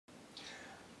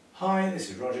Hi, this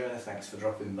is Roger, thanks for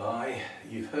dropping by.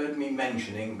 You've heard me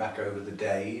mentioning back over the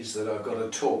days that I've got a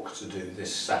talk to do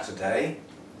this Saturday.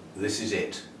 This is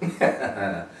it.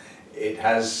 It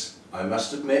has, I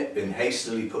must admit, been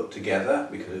hastily put together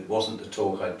because it wasn't the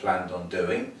talk I'd planned on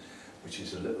doing, which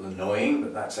is a little annoying,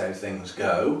 but that's how things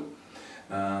go.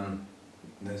 The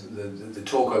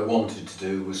talk I wanted to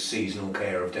do was seasonal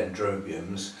care of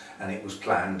dendrobiums, and it was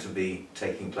planned to be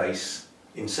taking place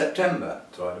in September,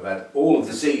 so I'd have had all of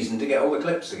the season to get all the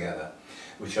clips together,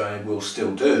 which I will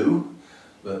still do,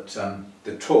 but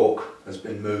the talk has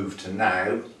been moved to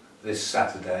now, this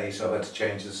Saturday, so I've had to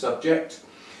change the subject.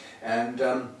 And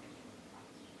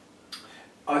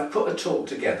I've put a talk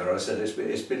together. I said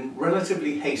it's been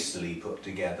relatively hastily put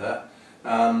together.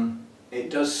 It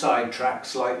does sidetrack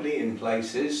slightly in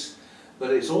places, but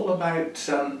it's all about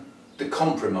the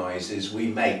compromises we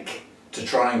make to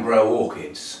try and grow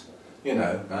orchids. You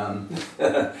know,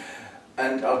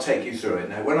 and I'll take you through it.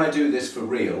 Now, when I do this for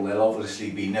real, there'll obviously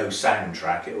be no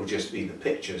soundtrack. It will just be the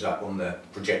pictures up on the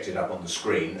projected up on the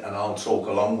screen, and I'll talk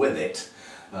along with it.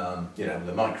 You know,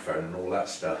 the microphone and all that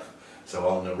stuff. So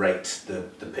I'll narrate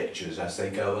the pictures as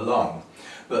they go along.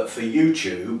 But for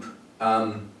YouTube,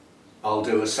 I'll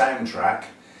do a soundtrack,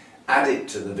 add it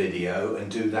to the video, and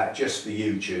do that just for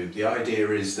YouTube. The idea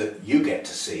is that you get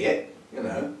to see it. You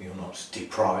know, you're not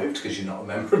deprived because you're not a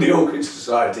member of the Orchid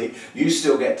Society. You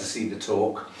still get to see the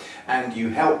talk, and you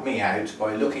help me out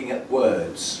by looking at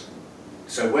words.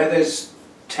 So where there's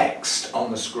text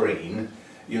on the screen,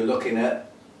 you're looking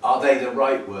at, are they the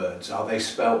right words? Are they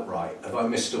spelt right? Have I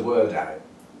missed a word out?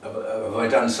 Have I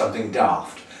done something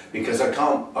daft? Because I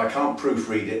can't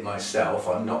proofread it myself.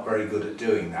 I'm not very good at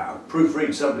doing that. I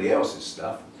proofread somebody else's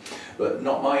stuff, but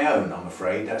not my own, I'm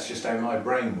afraid. That's just how my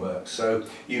brain works. So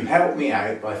you help me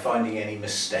out by finding any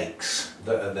mistakes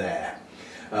that are there.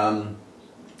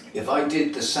 If I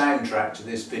did the soundtrack to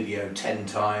this video 10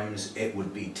 times, it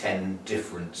would be 10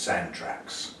 different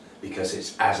soundtracks, because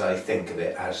it's as I think of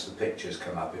it as the pictures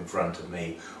come up in front of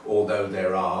me, although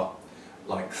there are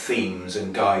like themes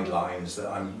and guidelines that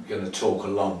I'm going to talk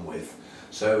along with.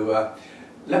 So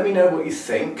let me know what you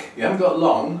think. You haven't got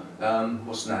long.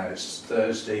 What's now? It's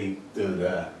Thursday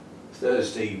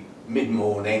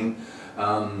mid-morning.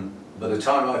 By the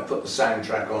time I put the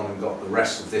soundtrack on and got the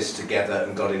rest of this together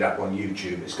and got it up on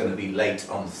YouTube, it's going to be late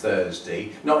on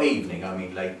Thursday. Not evening, I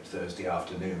mean late Thursday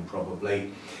afternoon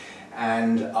probably.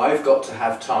 And I've got to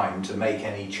have time to make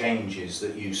any changes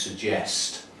that you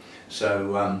suggest.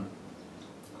 So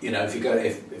you know, if you're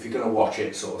going to watch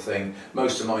it, sort of thing,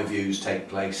 most of my views take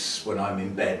place when I'm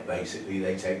in bed. Basically,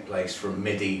 they take place from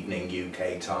mid-evening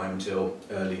UK time till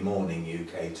early morning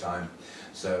UK time.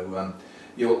 So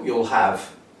you'll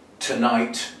have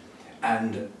tonight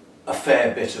and a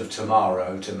fair bit of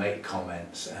tomorrow to make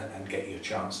comments and get you a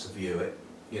chance to view it,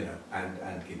 you know,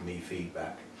 and give me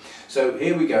feedback. So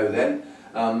here we go then.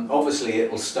 Obviously it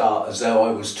will start as though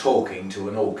I was talking to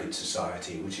an Orchid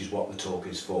Society, which is what the talk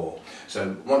is for.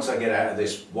 So once I get out of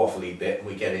this waffly bit and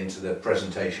we get into the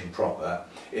presentation proper,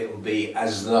 it will be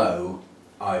as though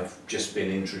I've just been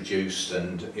introduced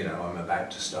and, you know, I'm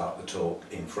about to start the talk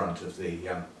in front of the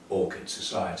Orchid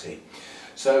Society.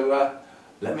 So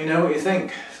let me know what you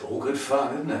think. It's all good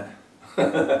fun, isn't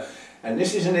it? And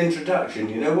this is an introduction.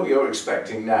 You know what you're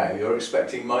expecting now. You're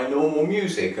expecting my normal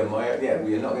music and my, yeah, well,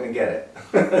 you're not going to get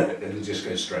it. It'll just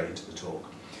go straight into the talk.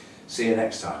 See you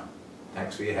next time.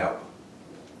 Thanks for your help.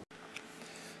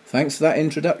 Thanks for that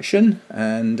introduction,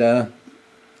 and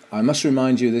I must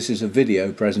remind you this is a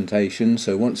video presentation,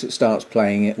 so once it starts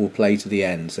playing it will play to the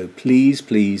end. So please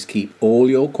keep all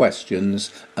your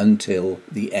questions until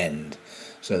the end,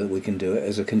 so that we can do it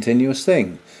as a continuous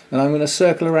thing. And I'm going to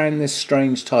circle around this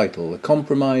strange title, "A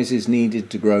Compromise is Needed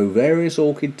to Grow Various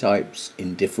Orchid Types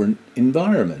in Different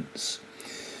Environments."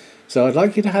 So I'd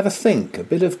like you to have a think, a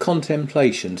bit of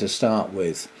contemplation to start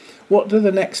with. What do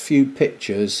the next few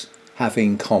pictures have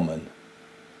in common?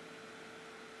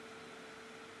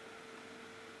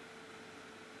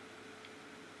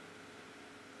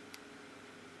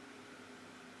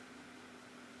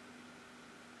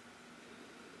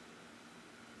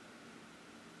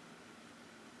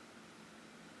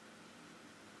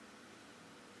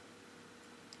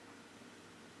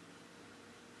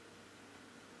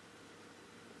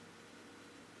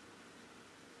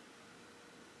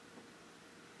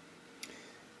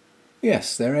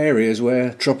 Yes, there are areas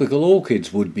where tropical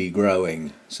orchids would be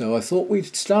growing, so I thought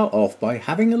we'd start off by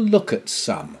having a look at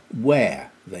some, where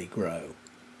they grow.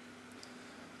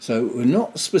 So we're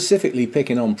not specifically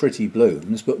picking on pretty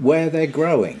blooms, but where they're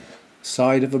growing,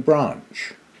 side of a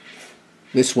branch.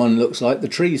 This one looks like the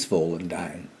tree's fallen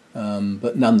down.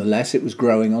 but nonetheless it was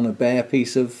growing on a bare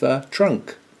piece of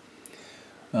trunk.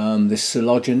 This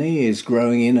Coleogene is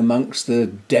growing in amongst the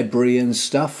debris and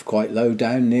stuff quite low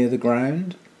down near the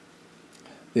ground.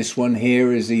 This one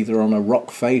here is either on a rock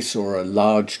face or a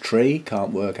large tree,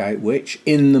 can't work out which,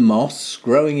 in the moss,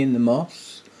 growing in the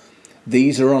moss.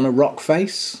 These are on a rock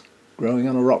face, growing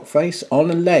on a rock face,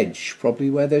 on a ledge, probably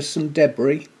where there's some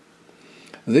debris.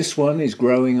 This one is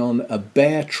growing on a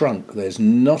bare trunk, there's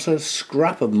not a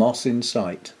scrap of moss in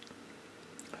sight.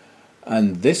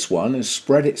 And this one has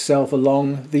spread itself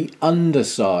along the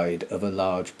underside of a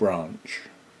large branch.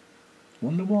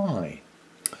 Wonder why?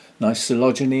 Nice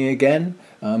Coleogene again,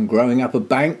 growing up a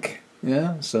bank,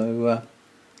 yeah, so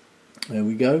there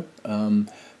we go.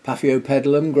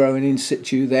 Paphiopedilum growing in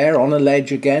situ there, on a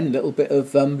ledge again, little bit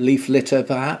of leaf litter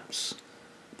perhaps,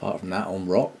 apart from that on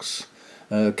rocks.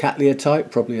 Cattleya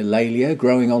type, probably a Laelia,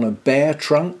 growing on a bare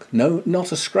trunk, no,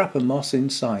 not a scrap of moss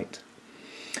in sight.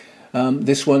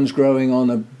 This one's growing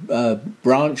on a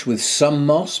branch with some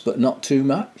moss, but not too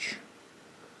much.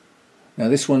 Now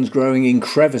this one's growing in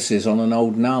crevices on an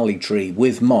old gnarly tree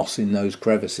with moss in those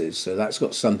crevices, so that's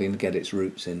got something to get its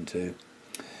roots into.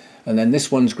 And then this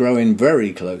one's growing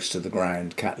very close to the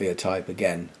ground, Cattleya type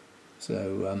again.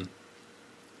 So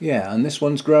yeah, and this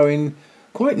one's growing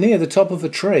quite near the top of a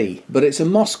tree, but it's a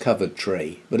moss covered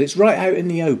tree, but it's right out in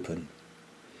the open.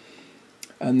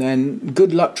 And then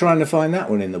good luck trying to find that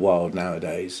one in the wild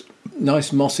nowadays.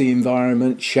 Nice mossy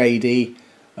environment, shady,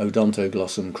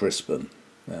 Odontoglossum crispum.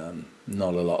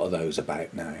 Not a lot of those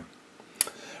about now.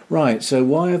 Right, so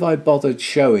why have I bothered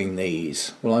showing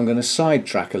these? Well, I'm going to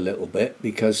sidetrack a little bit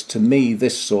because to me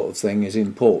this sort of thing is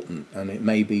important, and it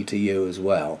may be to you as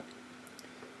well.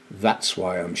 That's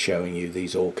why I'm showing you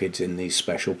these orchids in these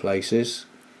special places,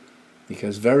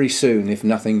 because very soon, if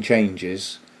nothing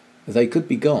changes, they could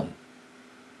be gone.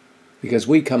 Because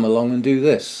we come along and do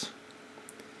this.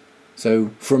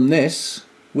 So from this,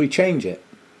 we change it.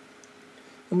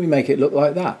 And we make it look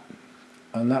like that.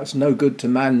 And that's no good to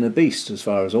man and the beast as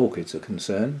far as orchids are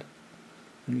concerned.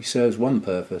 Only serves one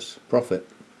purpose, profit.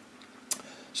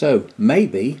 So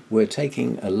maybe we're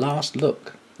taking a last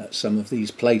look at some of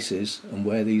these places and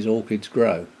where these orchids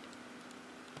grow.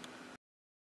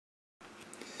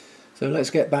 So let's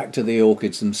get back to the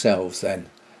orchids themselves then.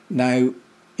 Now,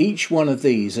 each one of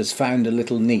these has found a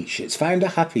little niche. It's found a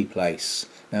happy place.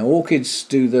 Now orchids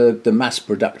do the mass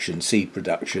production, seed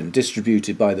production,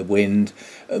 distributed by the wind,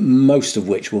 most of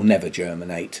which will never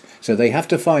germinate. So they have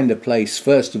to find a place,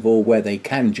 first of all, where they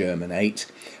can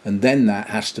germinate, and then that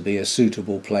has to be a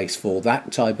suitable place for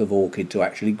that type of orchid to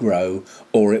actually grow,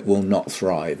 or it will not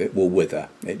thrive, it will wither,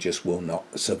 it just will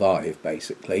not survive,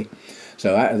 basically.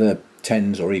 So out of the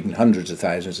tens or even hundreds of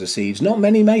thousands of seeds, not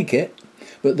many make it,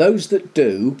 but those that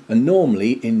do are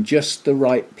normally in just the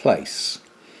right place.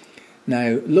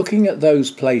 Now, looking at those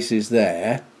places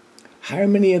there, how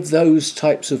many of those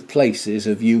types of places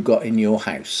have you got in your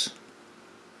house?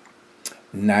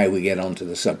 Now we get on to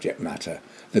the subject matter.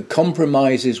 The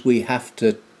compromises we have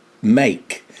to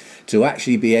make to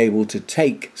actually be able to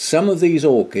take some of these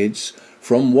orchids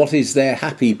from what is their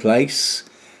happy place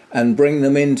and bring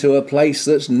them into a place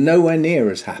that's nowhere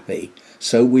near as happy.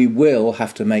 So we will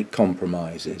have to make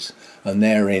compromises, and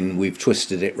therein we've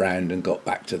twisted it round and got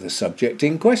back to the subject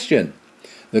in question,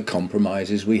 the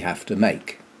compromises we have to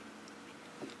make.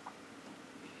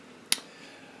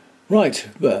 Right,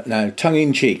 but now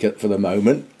tongue-in-cheek for the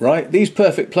moment, right, these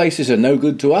perfect places are no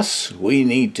good to us. We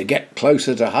need to get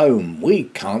closer to home. We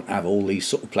can't have all these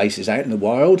sort of places out in the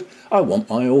wild. I want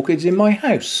my orchids in my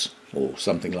house, or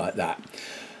something like that.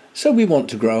 So we want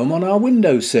to grow them on our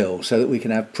windowsill so that we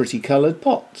can have pretty coloured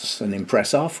pots and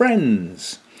impress our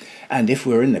friends. And if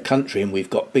we're in the country and we've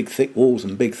got big thick walls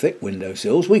and big thick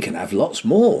windowsills, we can have lots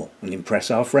more and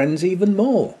impress our friends even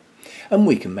more. And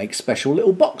we can make special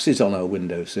little boxes on our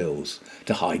windowsills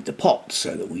to hide the pots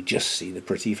so that we just see the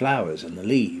pretty flowers and the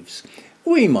leaves.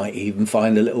 We might even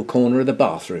find a little corner of the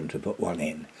bathroom to put one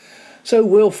in. So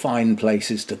we'll find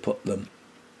places to put them.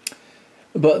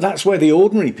 But that's where the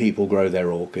ordinary people grow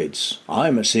their orchids.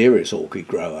 I'm a serious orchid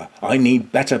grower. I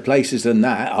need better places than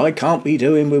that. I can't be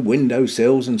doing with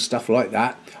windowsills and stuff like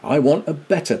that. I want a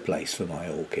better place for my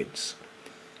orchids.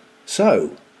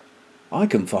 So, I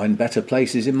can find better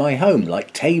places in my home,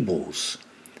 like tables.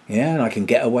 Yeah, and I can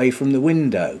get away from the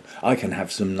window. I can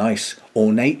have some nice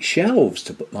ornate shelves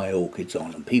to put my orchids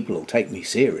on, and people will take me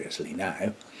seriously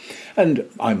now. And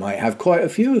I might have quite a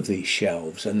few of these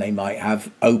shelves, and they might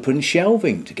have open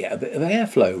shelving to get a bit of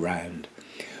airflow round.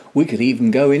 We could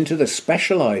even go into the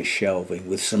specialised shelving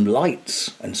with some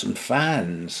lights and some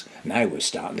fans. Now we're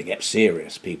starting to get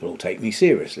serious. People will take me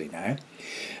seriously now.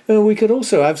 We could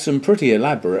also have some pretty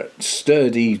elaborate,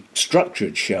 sturdy,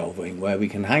 structured shelving where we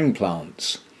can hang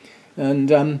plants.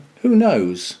 And who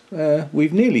knows,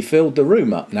 we've nearly filled the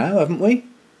room up now, haven't we?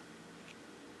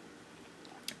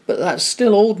 But that's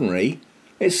still ordinary.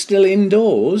 It's still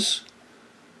indoors.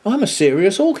 I'm a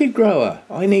serious orchid grower.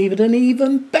 I need an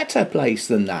even better place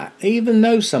than that, even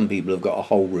though some people have got a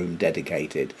whole room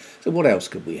dedicated. So what else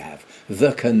could we have?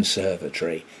 The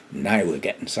conservatory. Now we're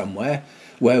getting somewhere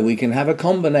where we can have a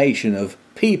combination of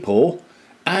people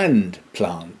and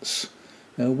plants.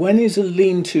 Now, when is a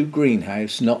lean-to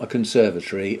greenhouse not a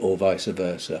conservatory, or vice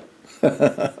versa?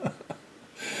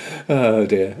 Oh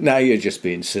dear, now you're just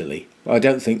being silly. I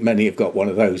don't think many have got one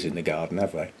of those in the garden,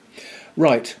 have they?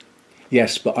 Right.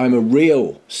 Yes, but I'm a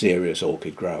real serious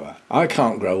orchid grower. I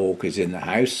can't grow orchids in the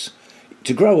house.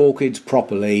 To grow orchids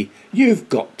properly, you've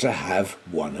got to have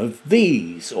one of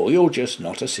these, or you're just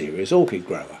not a serious orchid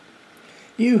grower.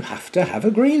 You have to have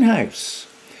a greenhouse.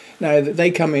 Now,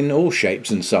 they come in all shapes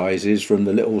and sizes, from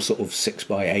the little sort of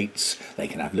 6x8s. They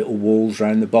can have little walls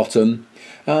round the bottom.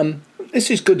 This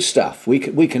is good stuff. We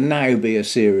can now be a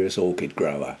serious orchid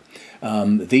grower.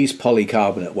 These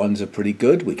polycarbonate ones are pretty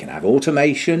good. We can have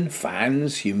automation,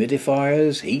 fans,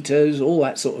 humidifiers, heaters, all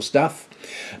that sort of stuff.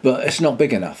 But it's not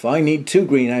big enough. I need 2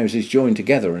 greenhouses joined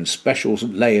together and special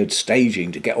layered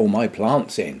staging to get all my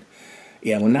plants in.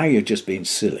 Yeah, well, now you're just being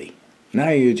silly. Now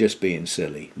you're just being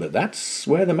silly. But that's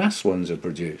where the mass ones are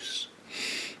produced.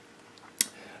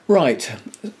 Right,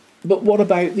 but what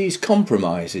about these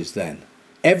compromises then?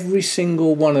 Every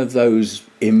single one of those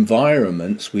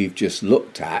environments we've just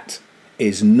looked at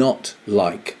is not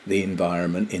like the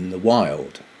environment in the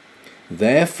wild.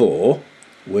 Therefore,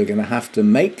 we're going to have to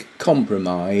make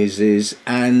compromises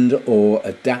and or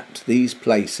adapt these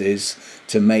places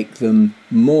to make them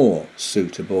more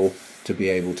suitable to be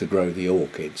able to grow the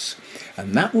orchids.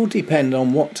 And that will depend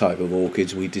on what type of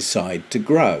orchids we decide to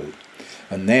grow.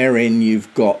 And therein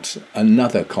you've got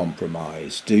another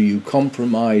compromise. Do you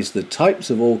compromise the types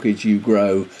of orchids you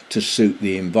grow to suit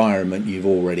the environment you've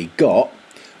already got,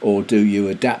 or do you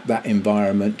adapt that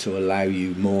environment to allow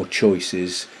you more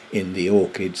choices in the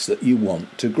orchids that you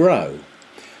want to grow?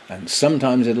 And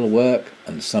sometimes it'll work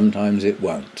and sometimes it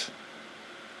won't.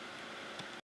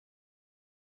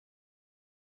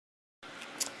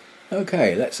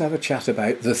 Okay, let's have a chat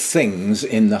about the things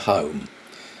in the home.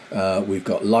 We've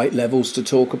got light levels to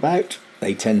talk about.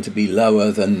 They tend to be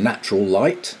lower than natural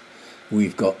light.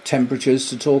 We've got temperatures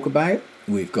to talk about.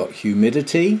 We've got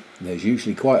humidity. There's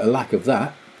usually quite a lack of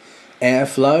that.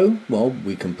 Airflow, well,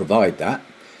 we can provide that.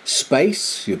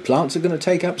 Space, your plants are going to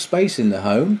take up space in the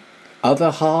home.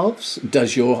 Other halves,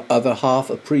 does your other half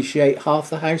appreciate half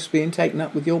the house being taken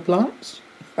up with your plants?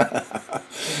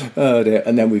 Oh dear.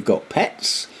 And then we've got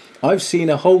pets. I've seen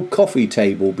a whole coffee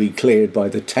table be cleared by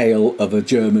the tail of a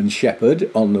German Shepherd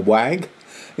on the wag,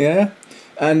 yeah?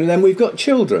 And then we've got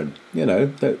children, you know,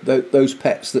 those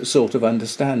pets that sort of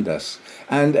understand us.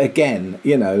 And again,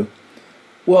 you know,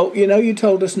 well, you know, you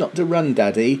told us not to run,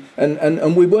 Daddy,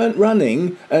 and we weren't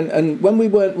running, and when we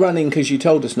weren't running because you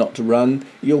told us not to run,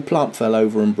 your plant fell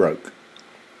over and broke.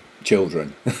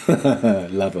 Children,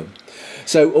 love them.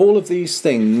 So all of these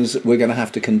things we're going to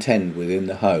have to contend with in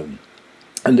the home.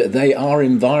 And they are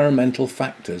environmental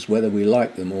factors, whether we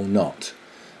like them or not.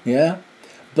 Yeah?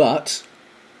 But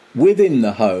within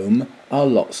the home are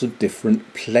lots of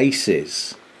different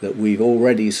places that we've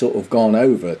already sort of gone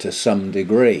over to some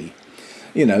degree.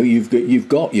 You know, you've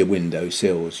got your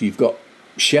windowsills, you've got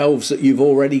shelves that you've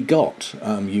already got,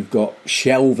 you've got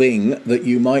shelving that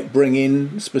you might bring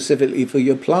in specifically for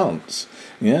your plants.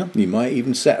 Yeah, you might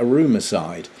even set a room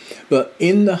aside. But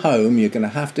in the home, you're going to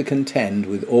have to contend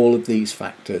with all of these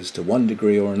factors to one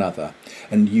degree or another.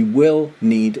 And you will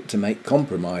need to make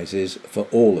compromises for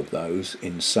all of those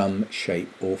in some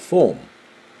shape or form.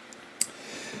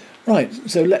 Right,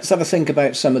 so let's have a think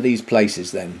about some of these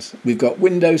places then. We've got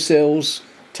windowsills,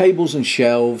 tables and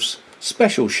shelves,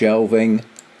 special shelving,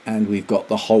 and we've got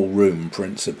the whole room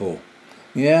principle.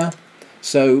 Yeah?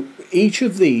 So each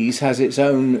of these has its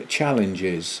own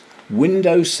challenges.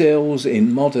 Windowsills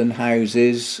in modern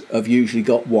houses have usually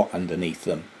got what underneath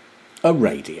them? A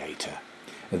radiator.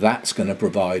 That's going to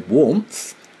provide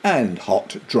warmth and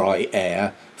hot, dry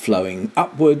air flowing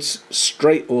upwards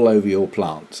straight all over your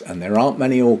plants. And there aren't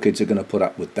many orchids that are going to put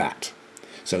up with that.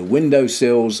 So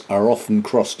windowsills are often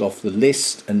crossed off the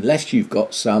list unless you've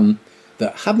got some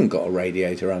that haven't got a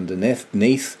radiator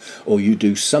underneath, or you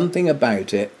do something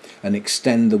about it and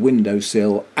extend the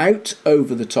windowsill out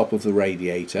over the top of the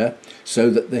radiator so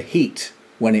that the heat,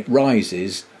 when it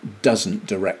rises, doesn't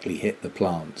directly hit the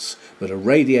plants. But a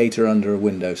radiator under a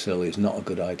windowsill is not a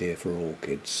good idea for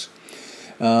orchids.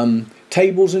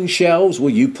 Tables and shelves,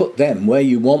 well, you put them where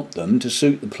you want them to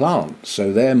suit the plant,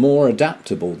 so they're more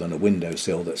adaptable than a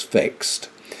windowsill that's fixed.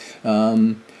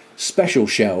 Special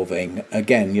shelving,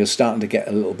 again, you're starting to get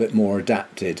a little bit more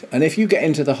adapted. And if you get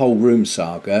into the whole room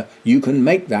saga, you can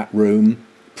make that room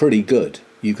pretty good.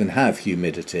 You can have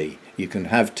humidity, you can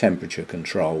have temperature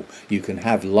control, you can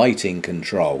have lighting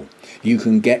control. You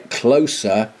can get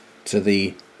closer to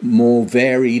the more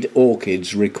varied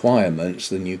orchids requirements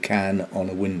than you can on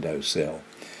a windowsill.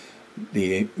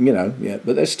 But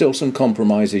there's still some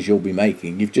compromises you'll be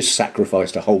making. You've just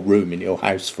sacrificed a whole room in your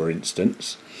house, for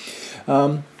instance.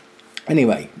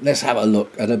 Anyway, let's have a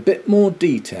look at a bit more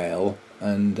detail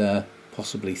and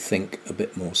possibly think a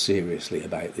bit more seriously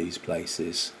about these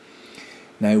places.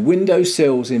 Now,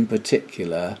 windowsills in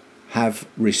particular have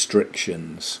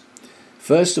restrictions.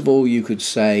 First of all, you could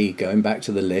say, going back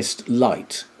to the list,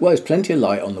 light. Well, there's plenty of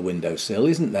light on the windowsill,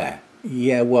 isn't there?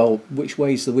 Yeah, well, which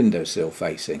way's the windowsill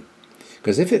facing?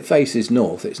 Because if it faces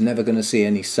north, it's never going to see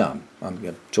any sun.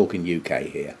 I'm talking UK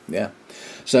here, yeah?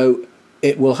 So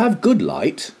it will have good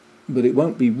light, but it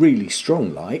won't be really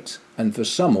strong light, and for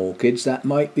some orchids that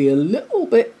might be a little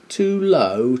bit too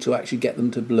low to actually get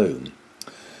them to bloom.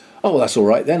 Oh, that's all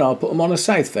right then, I'll put them on a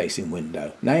south-facing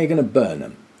window. Now you're going to burn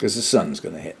them, because the sun's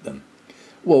going to hit them.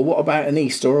 Well, what about an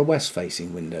east or a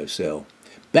west-facing windowsill?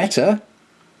 Better,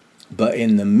 but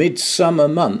in the midsummer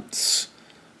months,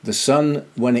 the sun,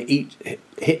 when it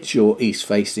hits your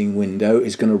east-facing window,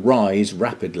 is going to rise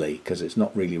rapidly, because it's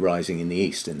not really rising in the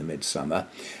east in the midsummer,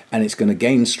 and it's going to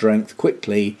gain strength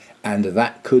quickly, and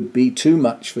that could be too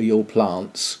much for your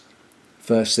plants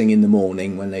first thing in the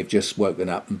morning when they've just woken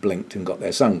up and blinked and got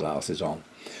their sunglasses on.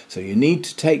 So you need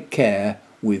to take care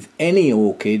with any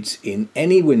orchids in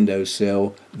any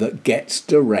windowsill that gets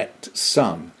direct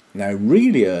sun. Now,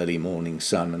 really early morning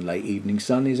sun and late evening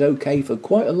sun is okay for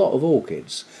quite a lot of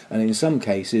orchids, and in some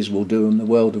cases will do them the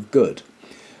world of good.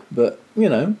 But,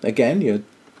 again, you're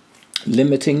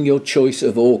limiting your choice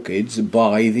of orchids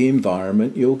by the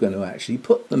environment you're going to actually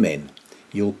put them in.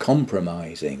 You're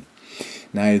compromising.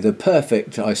 Now, the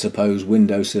perfect, I suppose,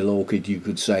 windowsill orchid you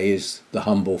could say is the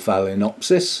humble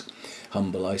Phalaenopsis.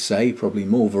 Humble, I say, probably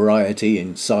more variety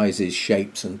in sizes,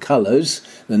 shapes and colours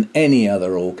than any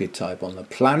other orchid type on the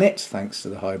planet, thanks to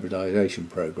the hybridisation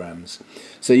programmes.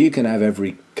 So you can have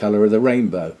every colour of the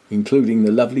rainbow, including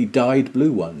the lovely dyed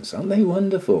blue ones. Aren't they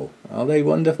wonderful? Are they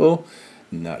wonderful?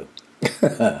 No.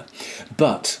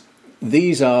 But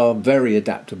these are very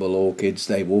adaptable orchids.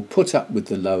 They will put up with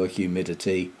the lower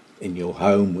humidity in your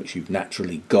home, which you've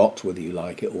naturally got, whether you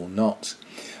like it or not.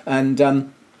 And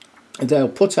they'll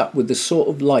put up with the sort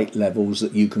of light levels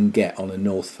that you can get on a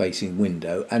north-facing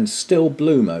window and still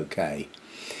bloom okay.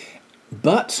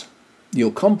 But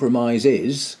your compromise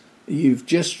is you've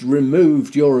just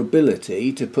removed your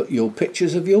ability to put your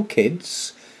pictures of your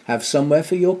kids, have somewhere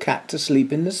for your cat to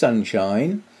sleep in the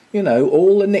sunshine,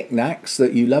 all the knickknacks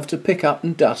that you love to pick up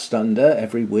and dust under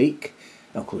every week.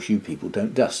 Of course, you people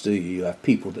don't dust, do you? You have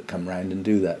people that come round and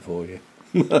do that for you.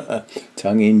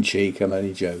 Tongue in cheek, I'm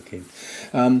only joking.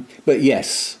 But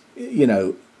yes,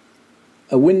 a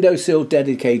windowsill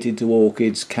dedicated to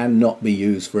orchids cannot be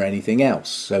used for anything else.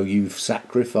 So you've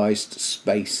sacrificed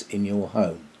space in your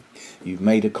home. You've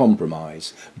made a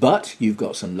compromise. But you've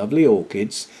got some lovely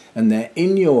orchids and they're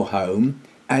in your home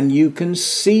and you can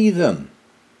see them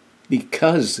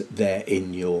because they're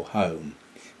in your home.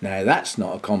 Now that's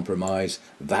not a compromise,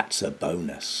 that's a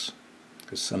bonus.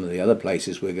 Because some of the other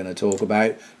places we're going to talk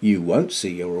about, you won't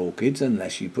see your orchids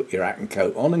unless you put your hat and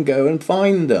coat on and go and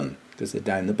find them, because they're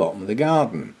down the bottom of the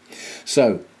garden.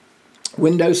 So,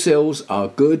 windowsills are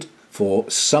good for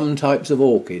some types of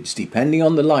orchids, depending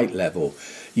on the light level.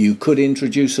 You could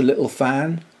introduce a little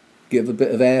fan, give a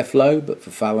bit of airflow, but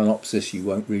for Phalaenopsis you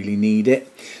won't really need it.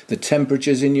 The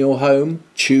temperatures in your home,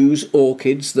 choose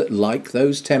orchids that like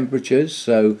those temperatures.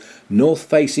 So,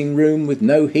 north-facing room with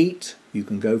no heat, you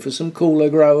can go for some cooler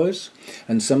growers,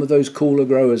 and some of those cooler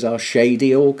growers are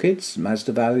shady orchids,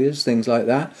 Masdevallias, things like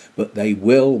that, but they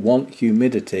will want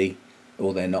humidity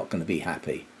or they're not going to be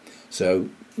happy. So,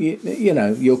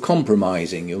 you're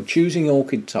compromising, you're choosing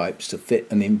orchid types to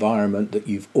fit an environment that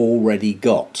you've already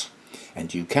got,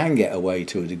 and you can get away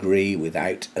to a degree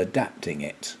without adapting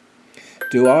it.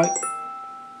 Do I?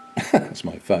 That's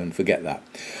my phone, forget that.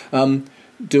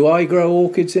 Do I grow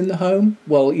orchids in the home?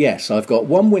 Well, yes, I've got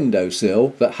one windowsill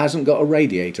that hasn't got a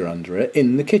radiator under it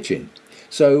in the kitchen.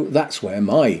 So that's where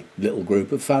my little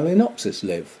group of Phalaenopsis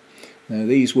live. Now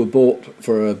these were bought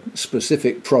for a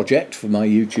specific project for my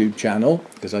YouTube channel,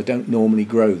 because I don't normally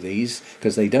grow these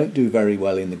because they don't do very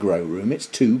well in the grow room. It's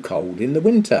too cold in the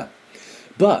winter.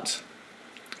 But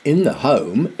in the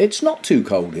home it's not too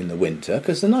cold in the winter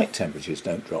because the night temperatures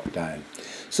don't drop down.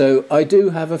 So I do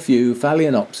have a few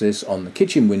Phalaenopsis on the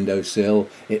kitchen windowsill.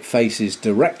 It faces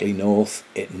directly north,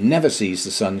 it never sees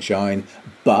the sunshine,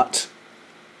 but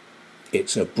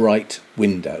it's a bright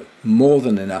window, more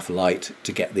than enough light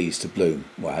to get these to bloom,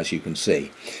 well, as you can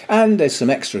see. And there's some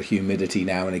extra humidity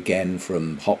now and again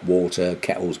from hot water,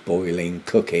 kettles boiling,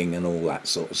 cooking and all that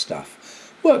sort of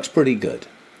stuff. Works pretty good.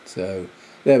 So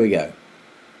there we go.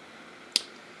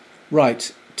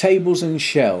 Right, tables and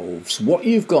shelves. What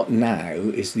you've got now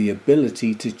is the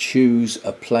ability to choose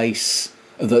a place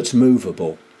that's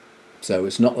movable. So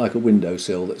it's not like a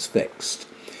windowsill that's fixed.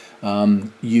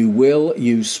 You will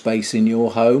use space in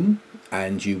your home,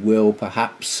 and you will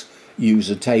perhaps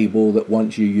use a table that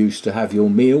once you used to have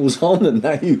your meals on and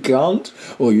now you can't,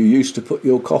 or you used to put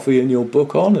your coffee and your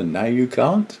book on and now you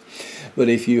can't. But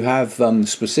if you have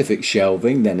specific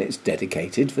shelving, then it's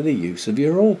dedicated for the use of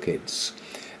your orchids.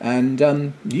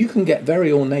 And you can get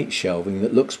very ornate shelving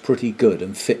that looks pretty good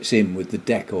and fits in with the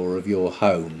decor of your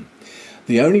home.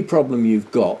 The only problem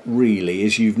you've got really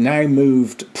is you've now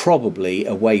moved probably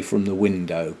away from the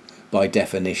window by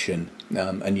definition,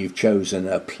 and you've chosen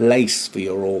a place for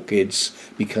your orchids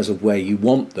because of where you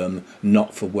want them,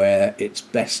 not for where it's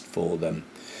best for them.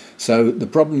 So the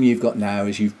problem you've got now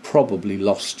is you've probably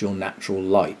lost your natural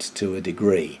light to a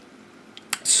degree.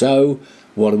 So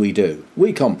what do?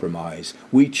 We compromise.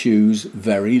 We choose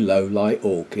very low light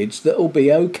orchids that will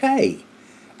be okay.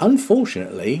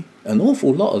 Unfortunately, an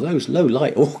awful lot of those low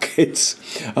light orchids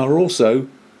are also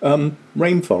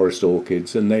rainforest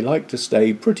orchids, and they like to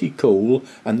stay pretty cool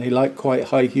and they like quite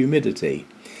high humidity.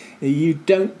 You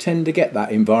don't tend to get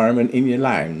that environment in your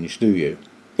lounge, do you?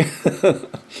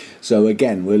 So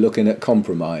again, we're looking at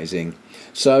compromising.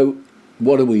 So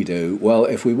what do? Well,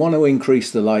 if we want to increase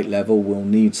the light level, we'll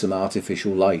need some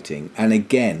artificial lighting. And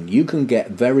again, you can get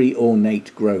very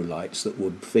ornate grow lights that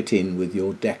would fit in with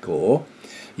your decor.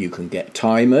 You can get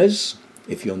timers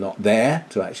if you're not there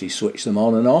to actually switch them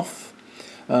on and off.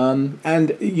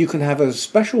 And you can have a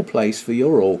special place for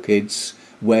your orchids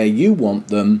where you want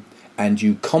them, and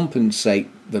you compensate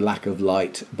the lack of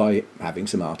light by having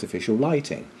some artificial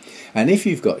lighting. And if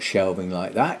you've got shelving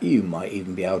like that, you might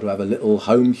even be able to have a little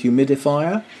home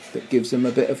humidifier that gives them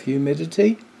a bit of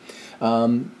humidity.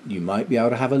 You might be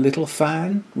able to have a little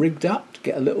fan rigged up to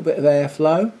get a little bit of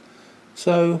airflow.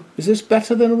 So is this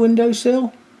better than a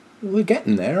windowsill? We're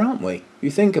getting there, aren't we? If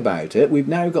you think about it, we've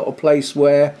now got a place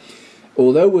where,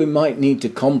 although we might need to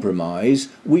compromise,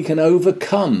 we can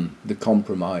overcome the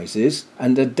compromises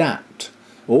and adapt.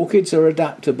 Orchids are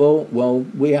adaptable. Well,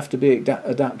 we have to be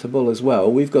adaptable as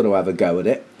well. We've got to have a go at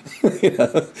it. You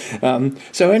know?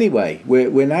 So anyway,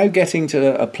 we're now getting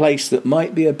to a place that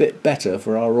might be a bit better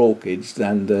for our orchids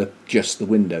than just the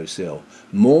windowsill.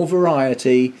 More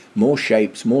variety, more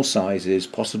shapes, more sizes,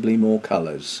 possibly more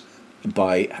colours,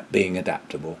 by being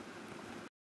adaptable.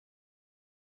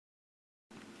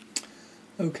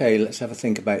 Okay, let's have a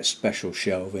think about special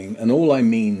shelving, and all I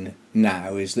mean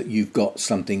now is that you've got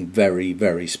something very,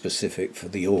 very specific for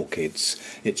the orchids.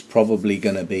 It's probably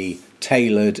going to be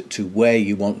tailored to where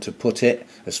you want to put it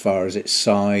as far as its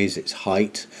size, its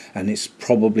height, and it's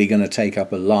probably going to take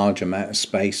up a large amount of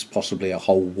space, possibly a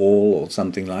whole wall or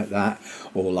something like that,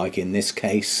 or like in this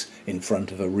case, in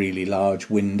front of a really large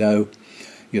window.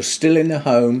 You're still in the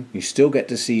home, you still get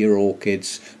to see your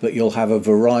orchids, but you'll have a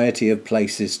variety of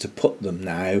places to put them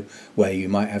now, where you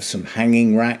might have some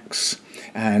hanging racks.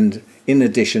 And in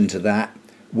addition to that,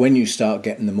 when you start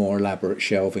getting the more elaborate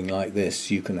shelving like this,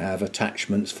 you can have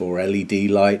attachments for LED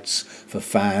lights, for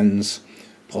fans,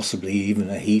 possibly even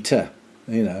a heater,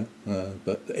 you know.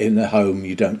 But in the home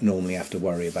you don't normally have to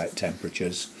worry about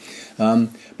temperatures.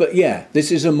 But yeah, this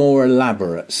is a more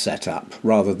elaborate setup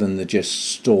rather than the just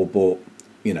store-bought,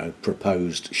 you know,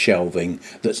 proposed shelving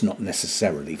that's not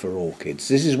necessarily for orchids.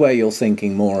 This is where you're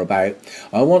thinking more about,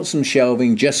 I want some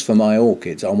shelving just for my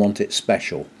orchids, I want it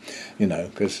special, you know,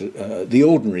 because the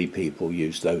ordinary people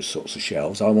use those sorts of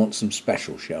shelves. I want some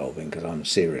special shelving because I'm a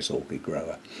serious orchid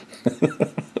grower.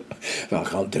 I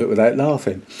can't do it without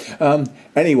laughing.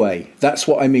 Anyway, that's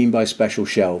what I mean by special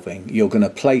shelving. You're going to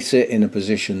place it in a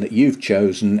position that you've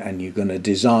chosen, and you're going to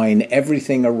design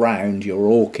everything around your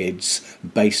orchids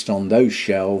based on those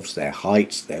shelves, their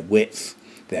heights, their width,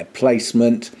 their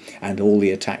placement, and all the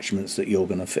attachments that you're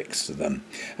going to fix to them.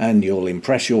 And you'll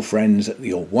impress your friends at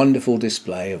your wonderful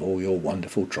display of all your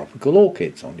wonderful tropical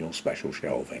orchids on your special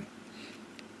shelving.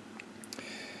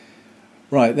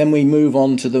 Right, then we move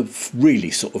on to the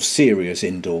really sort of serious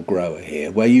indoor grower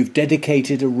here, where you've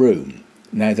dedicated a room.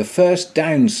 Now, the first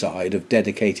downside of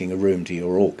dedicating a room to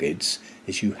your orchids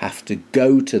is you have to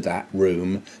go to that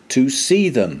room to see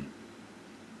them.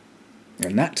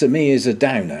 And that to me is a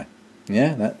downer.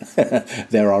 Yeah,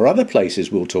 there are other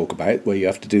places we'll talk about where you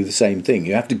have to do the same thing.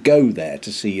 You have to go there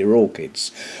to see your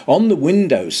orchids. On the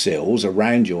windowsills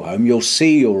around your home, you'll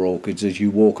see your orchids as you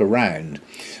walk around.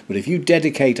 But if you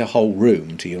dedicate a whole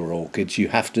room to your orchids, you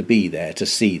have to be there to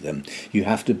see them. You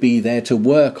have to be there to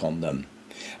work on them.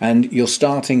 And you're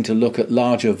starting to look at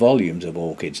larger volumes of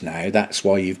orchids now. That's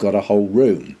why you've got a whole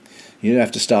room. You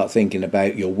have to start thinking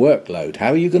about your workload.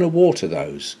 How are you going to water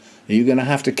those? Are you going to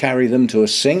have to carry them to a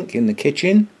sink in the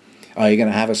kitchen? Are you going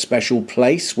to have a special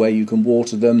place where you can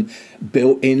water them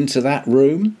built into that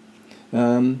room?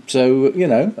 So, you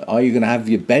know, are you going to have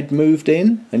your bed moved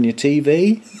in and your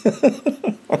TV?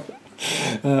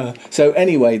 So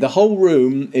anyway, the whole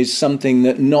room is something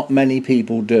that not many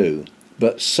people do.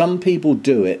 But some people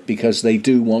do it because they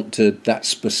do want that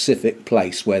specific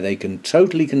place where they can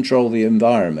totally control the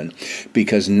environment,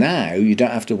 because now you don't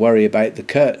have to worry about the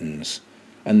curtains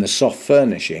and the soft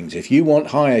furnishings. If you want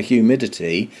higher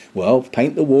humidity, well,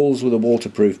 paint the walls with a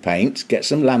waterproof paint, get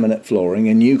some laminate flooring,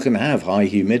 and you can have high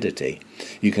humidity.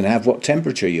 You can have what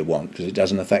temperature you want because it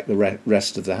doesn't affect the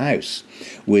rest of the house.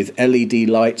 With LED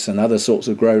lights and other sorts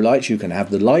of grow lights, you can have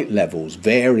the light levels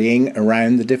varying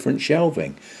around the different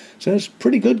shelving. So it's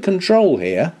pretty good control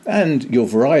here, and your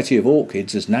variety of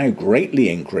orchids has now greatly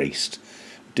increased.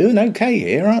 Doing okay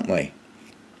here, aren't we?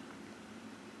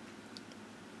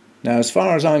 Now, as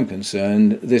far as I'm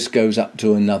concerned, this goes up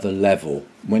to another level.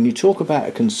 When you talk about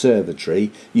a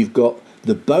conservatory, you've got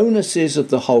the bonuses of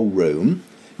the whole room.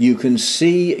 You can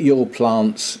see your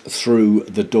plants through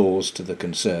the doors to the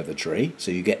conservatory,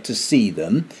 so you get to see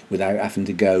them without having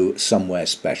to go somewhere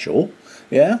special.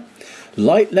 Yeah?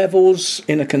 Light levels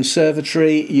in a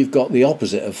conservatory, you've got the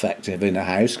opposite effect of in a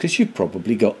house because you've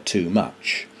probably got too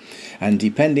much. And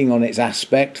depending on its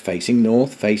aspect, facing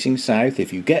north, facing south,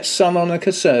 if you get sun on a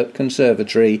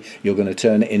conservatory, you're going to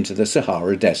turn it into the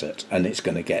Sahara Desert, and it's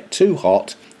going to get too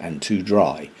hot and too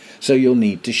dry. So you'll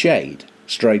need to shade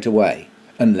straight away,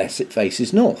 unless it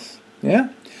faces north. Yeah?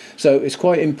 So it's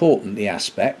quite important, the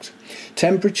aspect.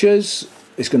 Temperatures,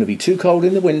 it's going to be too cold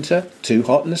in the winter, too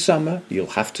hot in the summer. You'll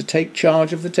have to take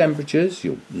charge of the temperatures.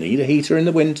 You'll need a heater in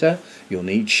the winter. You'll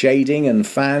need shading and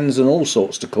fans and all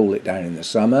sorts to cool it down in the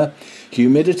summer.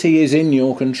 Humidity is in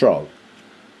your control.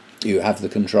 You have the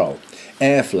control.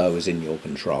 Airflow is in your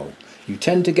control. You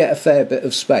tend to get a fair bit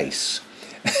of space.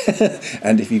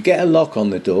 And if you get a lock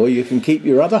on the door, you can keep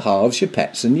your other halves, your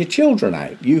pets and your children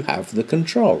out. You have the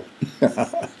control.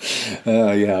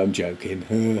 Yeah, I'm joking.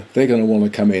 They're going to want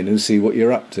to come in and see what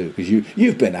you're up to, because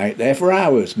you've been out there for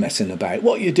hours messing about.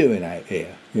 What are you doing out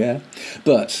here? Yeah,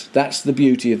 but that's the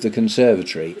beauty of the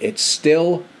conservatory. It's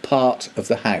still part of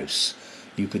the house.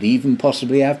 You could even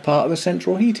possibly have part of the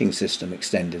central heating system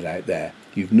extended out there.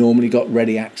 You've normally got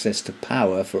ready access to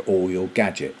power for all your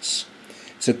gadgets.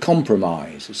 It's a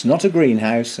compromise. It's not a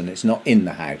greenhouse and it's not in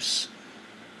the house.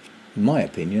 In my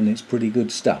opinion, it's pretty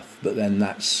good stuff, but then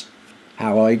that's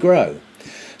how I grow.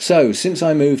 So, since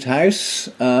I moved house,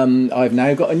 I've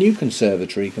now got a new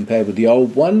conservatory compared with the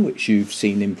old one, which you've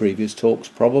seen in previous talks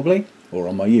probably, or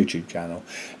on my YouTube channel.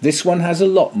 This one has a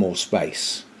lot more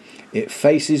space. It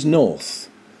faces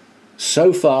north.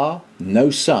 So far,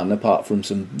 no sun apart from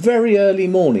some very early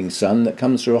morning sun that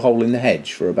comes through a hole in the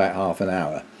hedge for about half an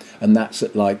hour. And that's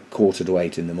at like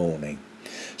 7:45 in the morning.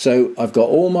 So I've got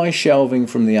all my shelving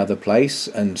from the other place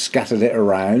and scattered it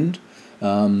around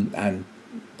and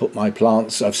put my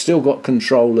plants. I've still got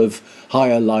control of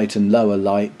higher light and lower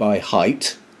light by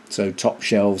height, so top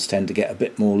shelves tend to get a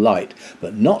bit more light,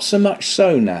 but not so much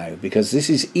so now, because this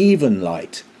is even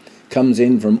light. Comes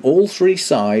in from all three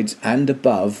sides and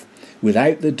above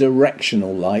without the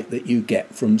directional light that you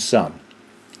get from sun.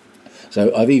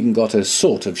 So I've even got a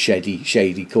sort of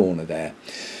shady corner there.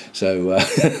 So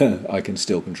I can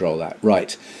still control that.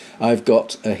 Right, I've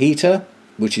got a heater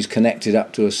which is connected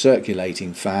up to a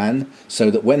circulating fan, so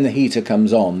that when the heater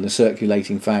comes on, the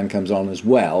circulating fan comes on as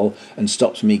well and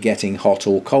stops me getting hot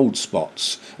or cold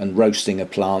spots and roasting a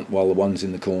plant while the ones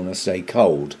in the corner stay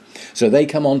cold. So they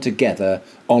come on together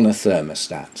on a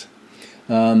thermostat.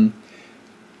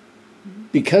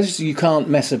 Because you can't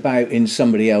mess about in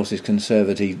somebody else's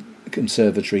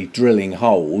conservatory drilling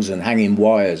holes and hanging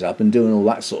wires up and doing all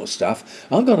that sort of stuff,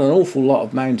 I've got an awful lot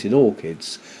of mounted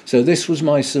orchids. So this was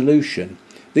my solution.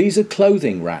 These are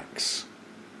clothing racks,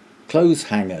 clothes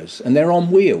hangers, and they're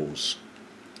on wheels.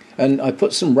 And I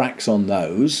put some racks on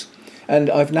those, and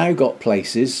I've now got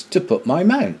places to put my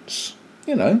mounts,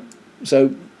 you know.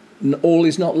 So all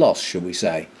is not lost, shall we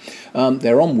say.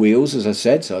 They're on wheels, as I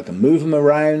said, so I can move them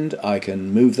around. I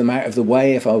can move them out of the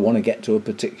way if I want to get to a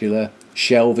particular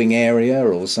shelving area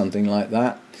or something like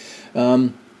that.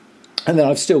 And then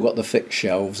I've still got the fixed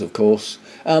shelves, of course,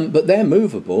 but they're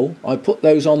movable. I put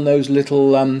those on those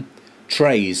little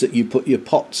trays that you put your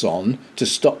pots on to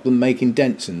stop them making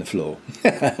dents in the floor.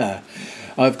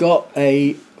 I've got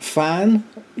a fan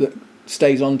that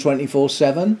stays on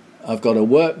 24/7. I've got a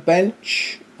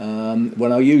workbench.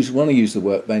 When I want to use the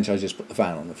workbench, I just put the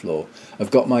fan on the floor.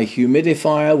 I've got my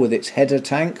humidifier with its header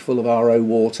tank full of RO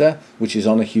water, which is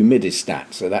on a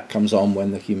humidistat, so that comes on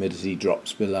when the humidity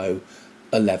drops below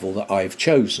a level that I've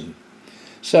chosen.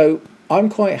 So I'm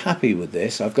quite happy with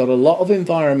this. I've got a lot of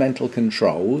environmental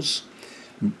controls,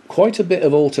 quite a bit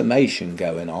of automation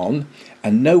going on,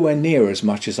 and nowhere near as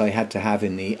much as I had to have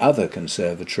in the other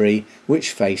conservatory, which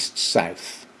faced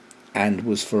south and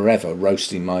was forever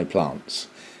roasting my plants.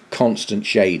 Constant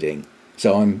shading,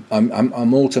 so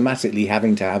I'm automatically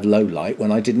having to have low light when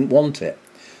I didn't want it.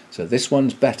 So this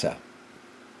one's better.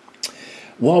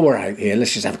 While we're out here,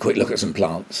 let's just have a quick look at some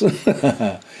plants.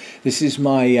 This is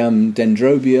my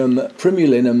Dendrobium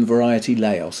primulinum variety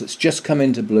Laos. It's just come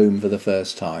into bloom for the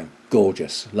first time.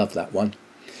 Gorgeous, love that one.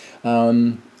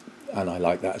 And I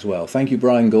like that as well. Thank you,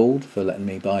 Brian Gould, for letting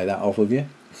me buy that off of you.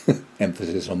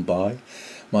 Emphasis on buy.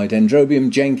 My Dendrobium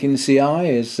Jenkins CI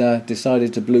has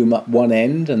decided to bloom up one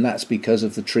end, and that's because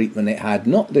of the treatment it had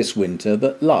not this winter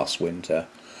but last winter.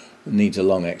 It needs a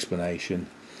long explanation.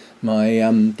 My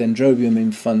Dendrobium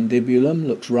infundibulum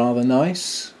looks rather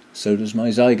nice, so does my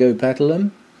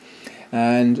Zygopetalum,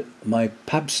 and my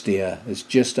Pabstia has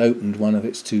just opened one of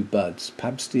its two buds.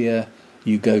 Pabstia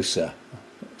jugosa,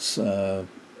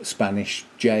 Spanish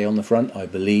J on the front, I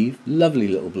believe. Lovely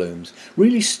little blooms,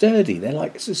 really sturdy. They're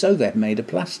like it's as though they're made of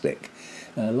plastic.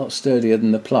 A lot sturdier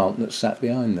than the plant that's sat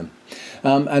behind them.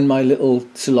 And my little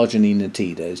Coelogene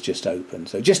nitida is just open.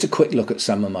 So just a quick look at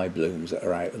some of my blooms that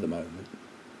are out at the moment.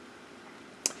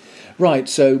 Right,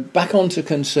 so back onto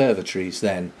conservatories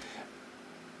then.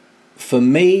 For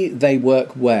me, they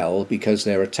work well because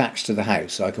they're attached to the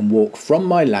house. I can walk from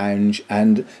my lounge,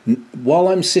 and while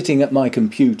I'm sitting at my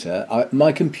computer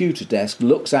desk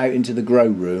looks out into the grow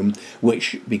room,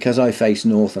 which, because I face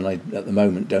north and I at the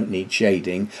moment don't need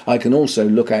shading, I can also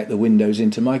look out the windows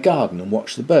into my garden and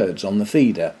watch the birds on the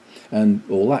feeder and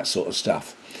all that sort of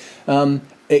stuff.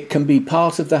 It can be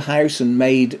part of the house and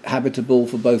made habitable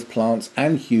for both plants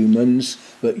and humans,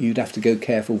 but you'd have to go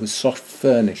careful with soft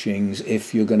furnishings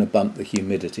if you're going to bump the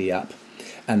humidity up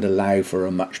and allow for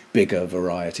a much bigger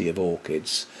variety of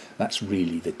orchids. That's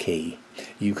really the key.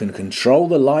 You can control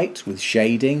the light with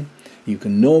shading. You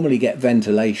can normally get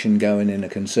ventilation going in a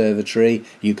conservatory.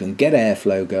 You can get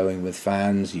airflow going with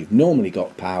fans. You've normally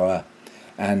got power,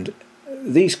 and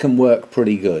these can work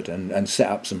pretty good and set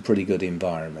up some pretty good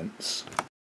environments.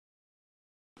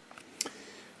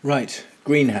 Right,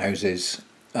 greenhouses.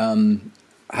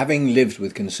 Having lived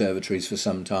with conservatories for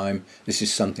some time, this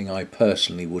is something I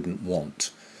personally wouldn't want,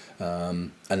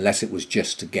 unless it was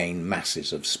just to gain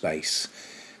masses of space.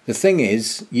 The thing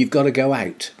is, you've got to go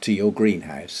out to your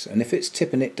greenhouse, and if it's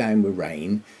tipping it down with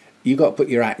rain, you've got to put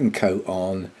your hat and coat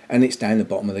on, and it's down the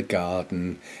bottom of the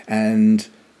garden, and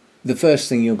the first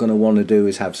thing you're going to want to do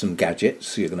is have some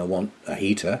gadgets. You're going to want a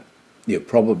heater, you're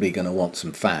probably going to want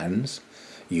some fans,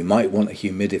 you might want a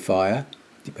humidifier,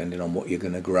 depending on what you're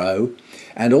going to grow,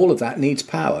 and all of that needs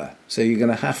power. So you're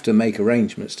going to have to make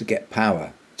arrangements to get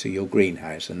power to your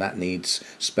greenhouse, and that needs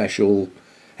special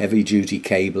heavy-duty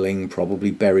cabling,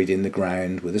 probably buried in the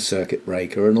ground with a circuit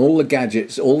breaker, and all the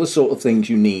gadgets, all the sort of things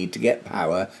you need to get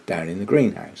power down in the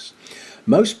greenhouse.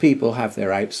 Most people have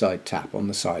their outside tap on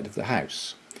the side of the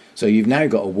house, so you've now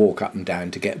got to walk up and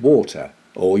down to get water,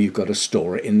 or you've got to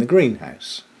store it in the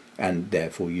greenhouse, and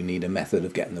therefore you need a method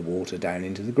of getting the water down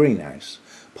into the greenhouse,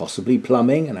 possibly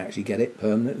plumbing, and actually get it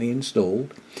permanently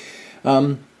installed.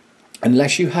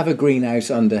 Unless you have a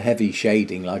greenhouse under heavy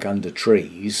shading, like under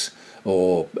trees,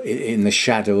 or in the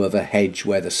shadow of a hedge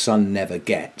where the sun never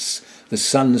gets, the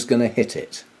sun's going to hit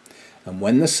it. And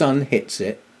when the sun hits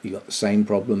it, you've got the same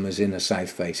problem as in a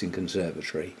south-facing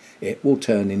conservatory. It will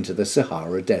turn into the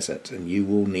Sahara Desert, and you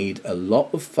will need a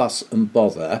lot of fuss and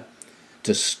bother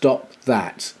to stop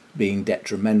that being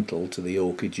detrimental to the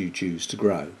orchid you choose to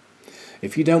grow.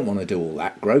 If you don't want to do all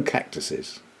that, grow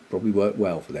cactuses. probably work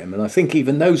well for them. And I think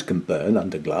even those can burn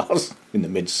under glass in the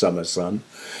midsummer sun.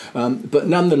 But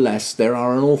nonetheless, there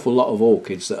are an awful lot of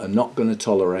orchids that are not going to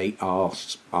tolerate our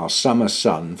summer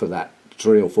sun for that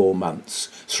 3 or 4 months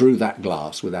through that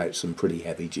glass without some pretty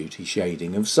heavy duty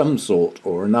shading of some sort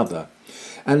or another.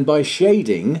 And by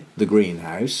shading the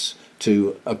greenhouse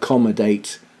to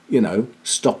accommodate,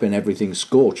 stopping everything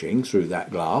scorching through that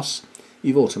glass,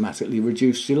 you've automatically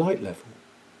reduced your light level.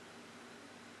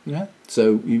 Yeah,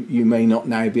 so you may not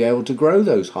now be able to grow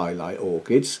those highlight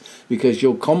orchids because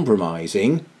you're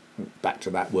compromising, back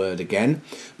to that word again,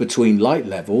 between light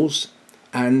levels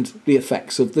and the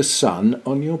effects of the sun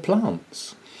on your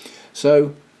plants.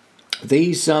 So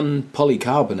these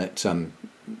polycarbonate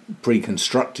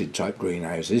pre-constructed type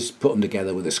greenhouses, put them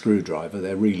together with a screwdriver,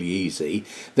 they're really easy.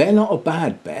 They're not a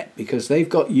bad bet because they've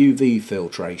got UV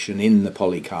filtration in the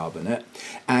polycarbonate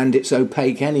and it's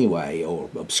opaque anyway, or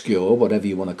obscure, whatever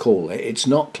you want to call it. It's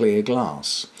not clear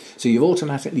glass, so you've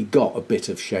automatically got a bit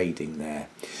of shading there.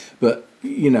 But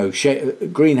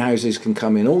greenhouses can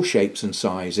come in all shapes and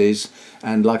sizes,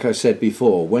 and like I said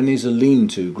before, when is a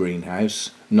lean-to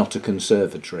greenhouse not a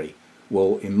conservatory?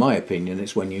 Well, in my opinion,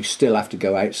 it's when you still have to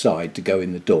go outside to go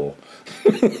in the door.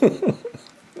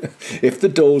 If the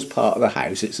door's part of the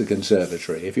house, it's a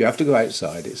conservatory. If you have to go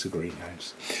outside, it's a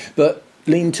greenhouse. But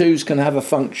lean-tos can have a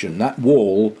function. That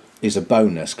wall is a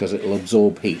bonus because it'll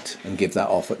absorb heat and give that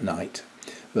off at night.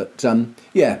 But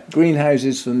yeah,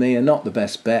 greenhouses for me are not the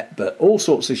best bet, but all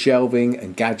sorts of shelving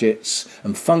and gadgets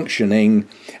and functioning,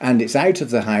 and it's out of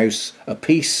the house, a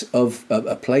place of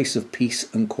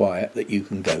peace and quiet that you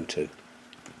can go to.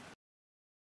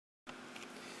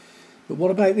 But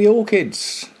what about the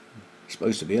orchids? It's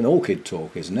supposed to be an orchid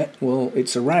talk, isn't it? Well,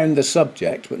 it's around the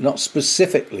subject, but not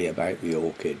specifically about the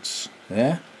orchids.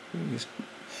 Yeah?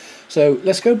 So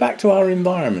let's go back to our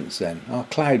environments then. Our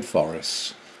cloud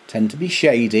forests tend to be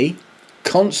shady,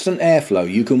 constant airflow.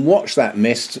 You can watch that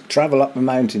mist travel up the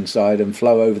mountainside and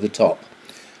flow over the top.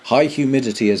 High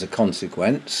humidity as a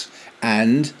consequence,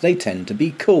 and they tend to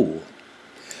be cool.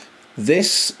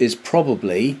 This is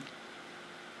probably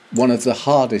one of the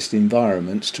hardest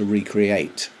environments to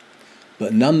recreate.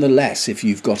 But nonetheless, if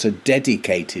you've got a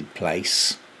dedicated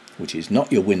place, which is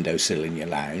not your windowsill in your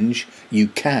lounge, you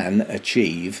can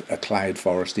achieve a cloud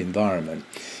forest environment.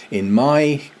 In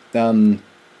my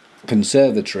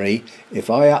conservatory, if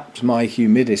I upped my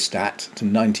humidistat to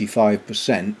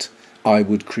 95%, I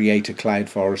would create a cloud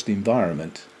forest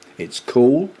environment. It's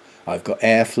cool, I've got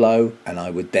airflow, and I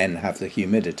would then have the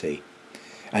humidity.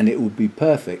 And it would be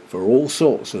perfect for all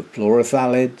sorts of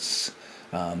pleurothalids,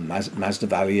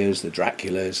 Masdevallias, the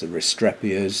Draculas, the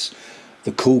Restrepias,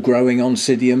 the cool growing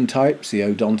Oncidium types, the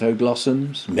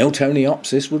Odontoglossums.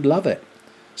 Miltoniopsis would love it.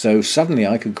 So suddenly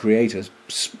I could create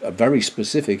a very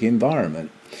specific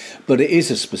environment. But it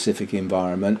is a specific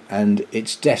environment and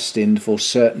it's destined for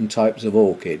certain types of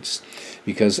orchids,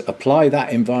 because apply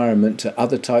that environment to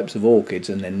other types of orchids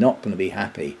and they're not going to be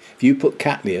happy. If you put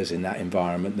Cattleyas in that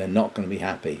environment, they're not going to be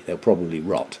happy. They'll probably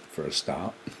rot for a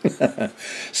start.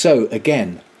 So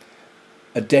again,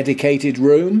 a dedicated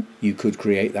room, you could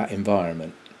create that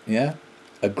environment. Yeah.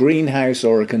 A greenhouse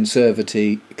or a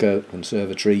conservatory,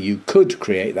 you could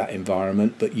create that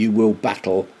environment, but you will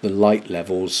battle the light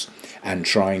levels and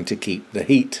trying to keep the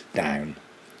heat down.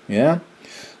 Yeah?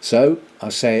 So,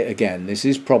 I'll say it again, this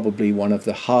is probably one of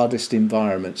the hardest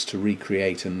environments to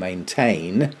recreate and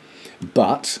maintain,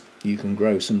 but you can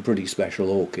grow some pretty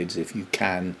special orchids if you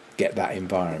can get that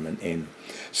environment in.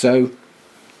 So,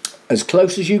 as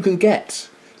close as you can get.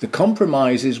 The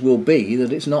compromises will be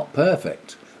that it's not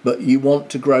perfect, but you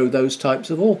want to grow those types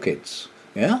of orchids.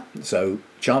 Yeah, so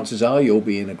chances are you'll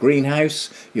be in a greenhouse,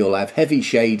 you'll have heavy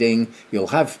shading, you'll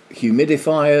have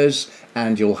humidifiers,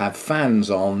 and you'll have fans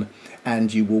on,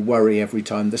 and you will worry every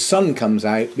time the sun comes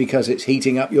out because it's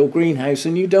heating up your greenhouse,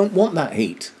 and you don't want that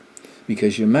heat,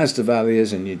 because your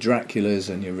Masdevallias and your Draculas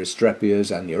and your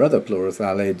Restrepias and your other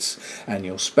pleurothalids and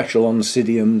your special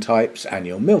Oncidium types and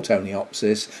your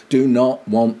Miltoniopsis do not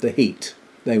want the heat.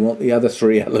 They want the other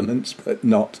three elements, but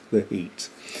not the heat.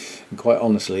 And quite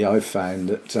honestly, I've found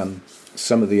that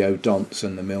some of the Odonts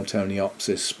and the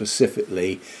Miltoniopsis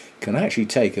specifically can actually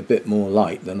take a bit more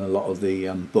light than a lot of the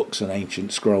books and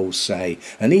ancient scrolls say.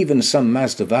 And even some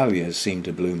Masdevallias seem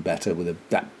to bloom better with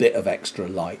that bit of extra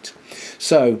light.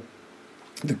 So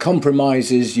the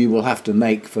compromises you will have to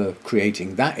make for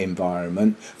creating that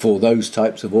environment for those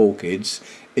types of orchids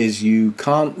is you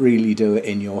can't really do it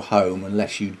in your home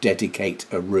unless you dedicate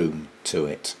a room to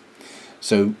it.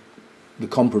 So the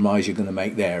compromise you're going to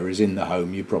make there is in the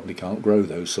home you probably can't grow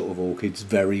those sort of orchids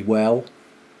very well,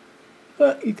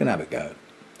 but you can have a go.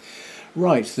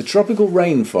 Right, the tropical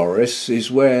rainforests is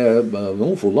where an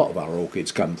awful lot of our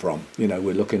orchids come from. You know,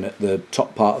 we're looking at the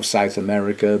top part of South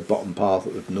America, bottom part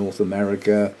of North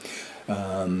America,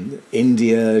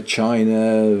 India,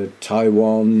 China,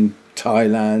 Taiwan,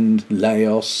 Thailand,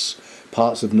 Laos,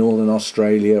 parts of northern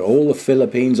Australia, all the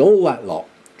Philippines, all that lot,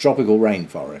 tropical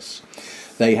rainforests.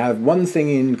 They have one thing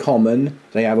in common: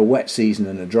 they have a wet season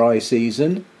and a dry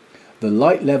season. The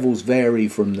light levels vary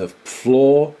from the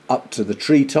floor up to the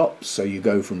treetops, so you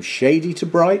go from shady to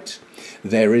bright.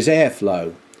 There is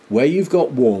airflow. Where you've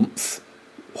got warmth,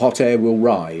 hot air will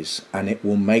rise and it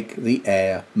will make the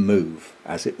air move.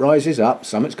 As it rises up,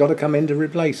 something's got to come in to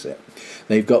replace it.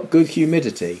 They've got good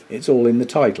humidity. It's all in the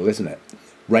title, isn't it?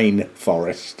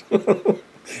 Rainforest.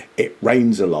 It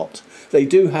rains a lot. They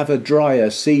do have a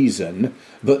drier season,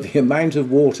 but the amount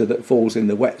of water that falls in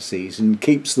the wet season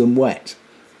keeps them wet.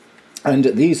 And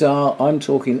these are, I'm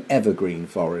talking evergreen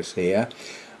forests here.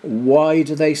 Why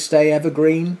do they stay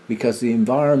evergreen? Because the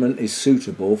environment is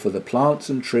suitable for the plants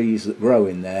and trees that grow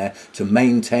in there to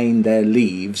maintain their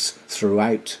leaves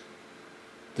throughout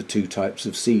the two types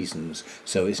of seasons.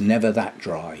 So it's never that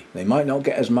dry. They might not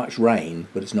get as much rain,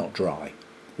 but it's not dry.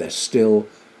 They're still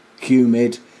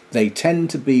humid. They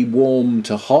tend to be warm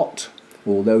to hot,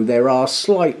 although there are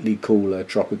slightly cooler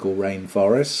tropical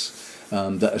rainforests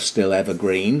that are still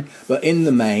evergreen, but in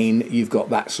the main you've got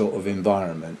that sort of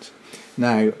environment.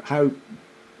 Now, how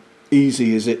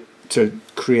easy is it to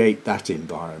create that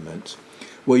environment?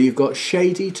 Well, you've got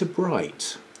shady to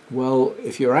bright. Well,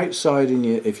 if you're outside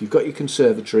if you've got your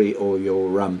conservatory or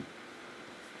your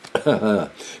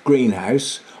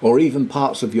greenhouse, or even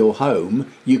parts of your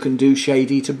home, you can do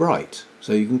shady to bright.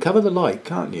 So you can cover the light,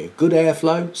 can't you? Good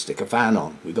airflow, stick a fan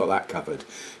on, we've got that covered.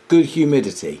 Good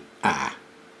humidity,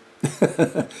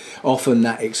 often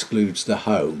that excludes the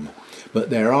home.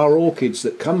 But there are orchids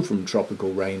that come from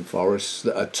tropical rainforests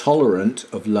that are tolerant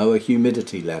of lower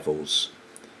humidity levels.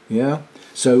 Yeah?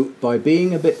 So by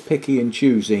being a bit picky and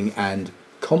choosing and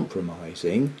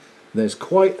compromising, there's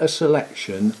quite a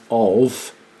selection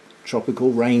of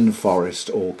tropical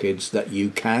rainforest orchids that you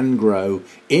can grow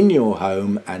in your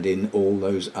home and in all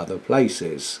those other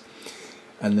places.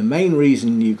 And the main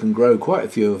reason you can grow quite a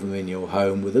few of them in your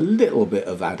home with a little bit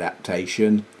of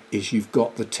adaptation is you've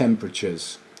got the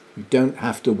temperatures. You don't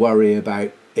have to worry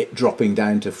about it dropping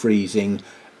down to freezing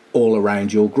all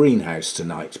around your greenhouse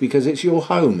tonight, because it's your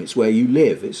home, it's where you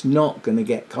live, it's not going to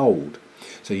get cold.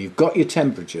 So you've got your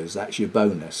temperatures, that's your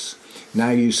bonus.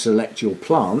 Now you select your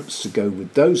plants to go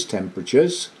with those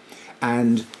temperatures,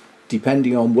 and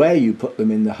depending on where you put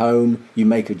them in the home, you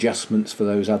make adjustments for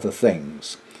those other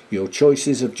things. Your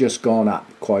choices have just gone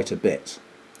up quite a bit.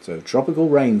 So tropical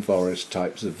rainforest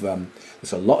types of,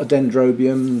 there's a lot of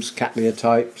dendrobiums, cattleya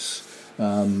types,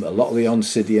 a lot of the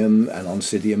oncidium and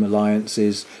oncidium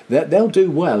alliances. They'll do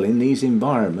well in these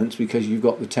environments because you've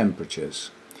got the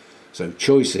temperatures. So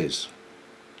choices.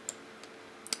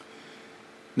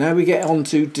 Now we get on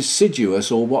to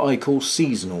deciduous, or what I call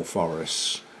seasonal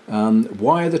forests.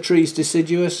 Why are the trees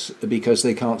deciduous? Because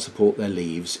they can't support their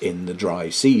leaves in the dry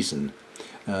season.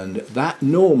 And that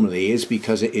normally is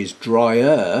because it is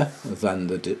drier than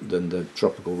the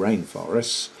tropical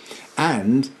rainforests,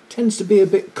 and tends to be a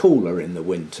bit cooler in the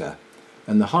winter.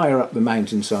 And the higher up the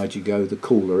mountainside you go, the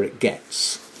cooler it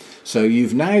gets. So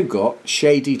you've now got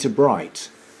shady to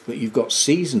bright, but you've got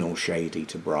seasonal shady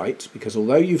to bright, because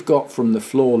although you've got from the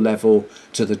floor level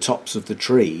to the tops of the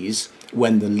trees,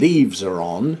 when the leaves are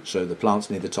on, so the plants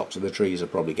near the tops of the trees are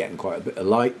probably getting quite a bit of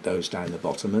light, those down the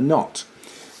bottom are not.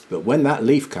 But when that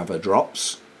leaf cover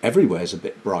drops, everywhere's a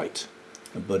bit bright.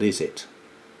 But is it?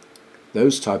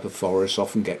 Those type of forests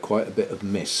often get quite a bit of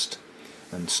mist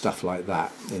and stuff like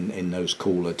that in those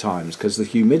cooler times, because the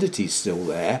humidity's still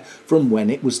there from when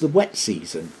it was the wet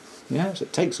season. Yeah, so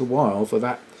it takes a while for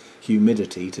that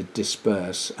humidity to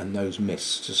disperse and those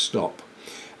mists to stop.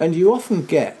 And you often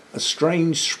get a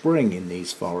strange spring in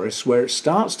these forests where it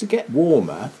starts to get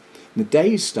warmer, the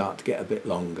days start to get a bit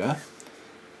longer,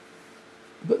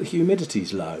 but the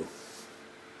humidity's low.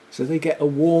 So they get a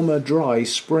warmer, dry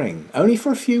spring, only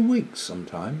for a few weeks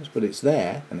sometimes, but it's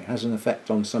there and it has an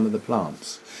effect on some of the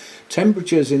plants.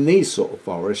 Temperatures in these sort of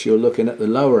forests, you're looking at the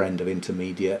lower end of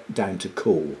intermediate down to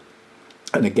cool.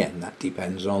 And again, that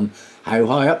depends on how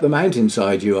high up the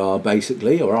mountainside you are,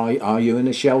 basically, or are you in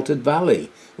a sheltered valley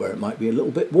where it might be a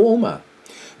little bit warmer.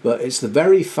 But it's the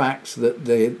very fact that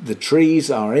the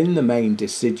trees are in the main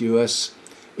deciduous.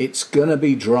 It's going to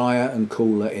be drier and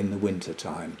cooler in the winter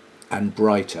time, and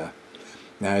brighter.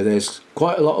 Now there's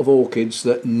quite a lot of orchids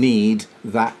that need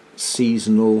that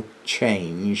seasonal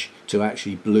change to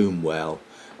actually bloom well.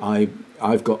 I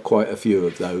I've got quite a few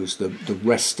of those, the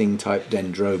resting type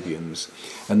dendrobiums,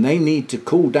 and they need to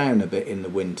cool down a bit in the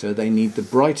winter. They need the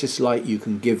brightest light you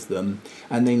can give them,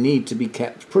 and they need to be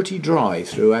kept pretty dry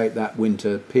throughout that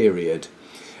winter period.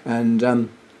 And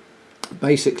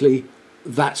basically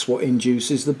that's what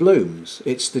induces the blooms.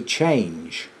 It's the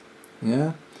change,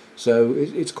 yeah. So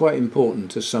it's quite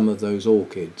important to some of those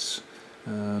orchids.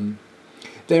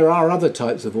 There are other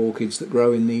types of orchids that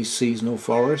grow in these seasonal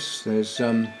forests. There's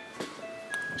someone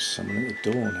at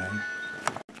the door now.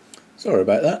 Sorry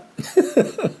about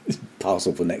that.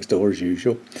 Parcel for next door as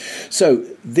usual. So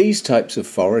these types of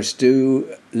forests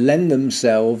do lend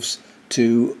themselves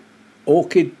to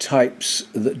orchid types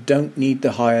that don't need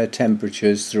the higher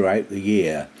temperatures throughout the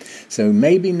year. So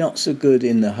maybe not so good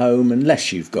in the home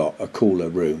unless you've got a cooler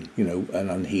room, you know, an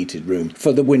unheated room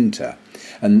for the winter.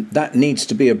 And that needs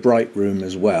to be a bright room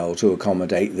as well to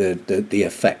accommodate the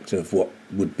effect of what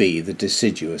would be the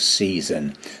deciduous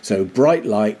season. So bright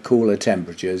light, cooler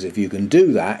temperatures. If you can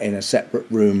do that in a separate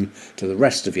room to the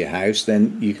rest of your house,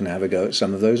 then you can have a go at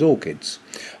some of those orchids.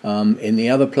 In the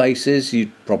other places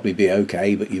you'd probably be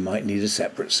okay, but you might need a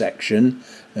separate section,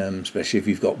 especially if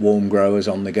you've got warm growers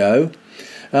on the go.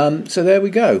 So there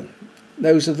we go.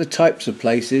 Those are the types of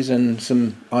places and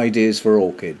some ideas for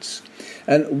orchids.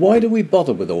 And why do we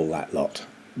bother with all that lot?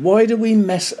 Why do we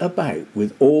mess about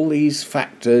with all these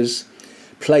factors,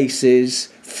 places,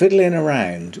 fiddling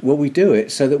around? Well, we do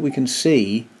it so that we can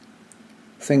see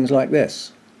things like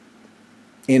this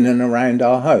in and around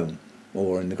our home,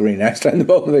 or in the greenhouse down the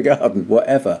bottom of the garden,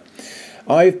 whatever.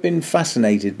 I've been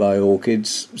fascinated by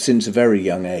orchids since a very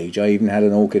young age. I even had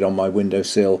an orchid on my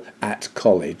windowsill at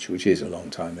college, which is a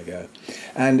long time ago.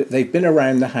 And they've been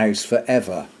around the house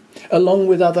forever, along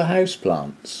with other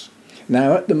houseplants.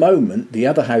 Now, at the moment, the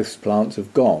other houseplants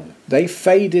have gone. They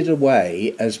faded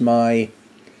away as my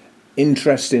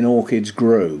interest in orchids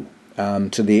grew,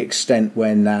 to the extent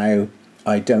where now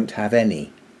I don't have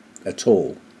any at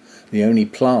all. The only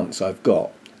plants I've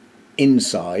got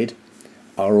inside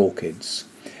are orchids.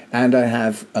 And I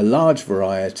have a large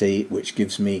variety which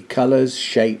gives me colours,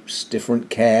 shapes, different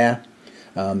care,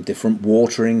 different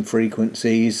watering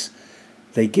frequencies.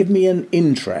 They give me an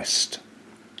interest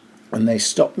and they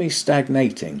stop me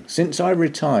stagnating. Since I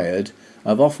retired,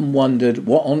 I've often wondered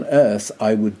what on earth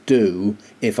I would do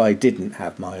if I didn't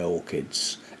have my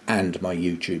orchids and my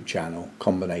YouTube channel,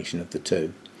 combination of the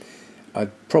two.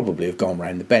 I'd probably have gone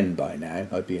round the bend by now.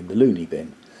 I'd be in the loony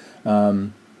bin.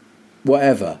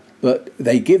 Whatever, but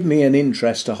they give me an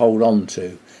interest to hold on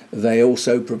to. They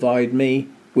also provide me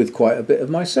with quite a bit of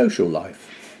my social life,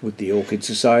 with the Orchid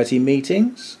Society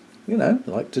meetings, you know,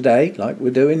 like today, like we're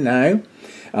doing now.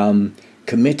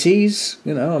 Committees,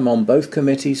 you know, I'm on both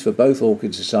committees for both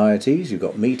Orchid Societies. You've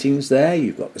got meetings there,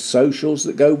 you've got the socials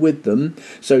that go with them.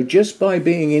 So just by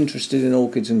being interested in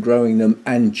orchids and growing them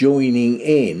and joining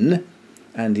in,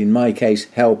 and in my case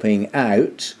helping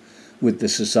out with the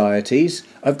societies,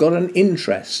 I've got an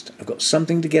interest. I've got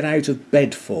something to get out of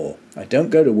bed for. I don't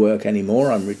go to work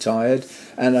anymore, I'm retired,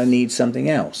 and I need something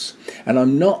else. And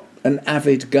I'm not an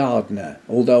avid gardener.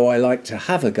 Although I like to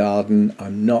have a garden,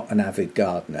 I'm not an avid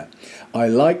gardener. I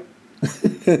like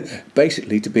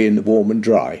basically to be in the warm and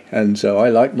dry. And so I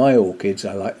like my orchids,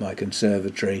 I like my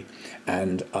conservatory,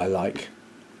 and I like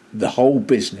the whole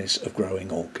business of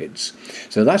growing orchids.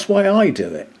 So that's why I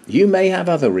do it. You may have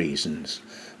other reasons.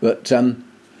 But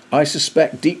I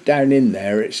suspect deep down in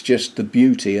there it's just the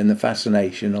beauty and the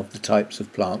fascination of the types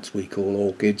of plants we call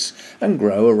orchids and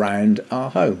grow around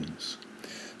our homes.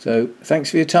 So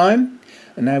thanks for your time,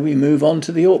 and now we move on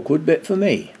to the awkward bit for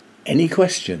me. Any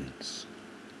questions?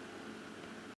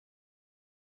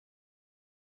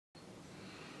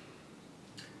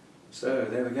 So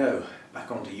there we go,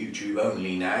 back onto YouTube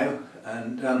only now,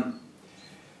 and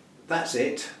that's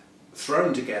it,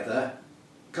 thrown together.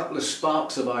 Couple of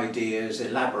sparks of ideas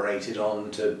elaborated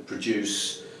on to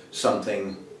produce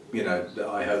something, you know, that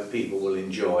I hope people will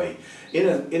enjoy.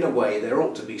 In a way, there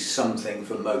ought to be something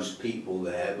for most people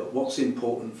there, but what's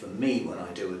important for me when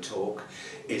I do a talk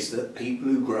is that people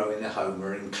who grow in the home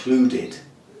are included,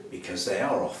 because they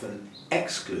are often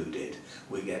excluded.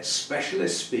 We get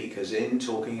specialist speakers in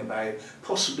talking about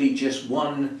possibly just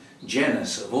one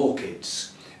genus of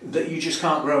orchids that you just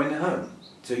can't grow in the home.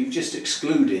 So you've just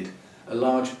excluded a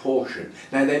large portion.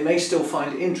 Now they may still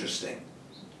find it interesting,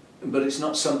 but it's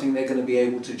not something they're going to be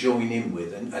able to join in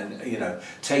with and you know,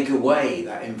 take away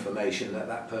that information that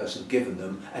that person's given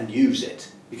them and use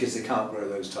it, because they can't grow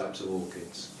those types of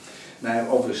orchids.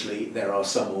 Now obviously there are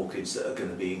some orchids that are going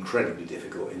to be incredibly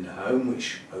difficult in the home,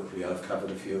 which hopefully I've covered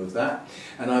a few of that,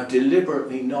 and I've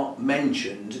deliberately not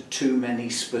mentioned too many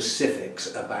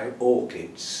specifics about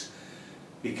orchids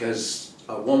because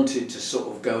I wanted to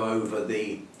sort of go over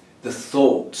the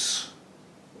thoughts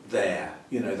there,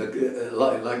 you know,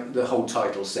 like the whole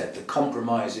title said, the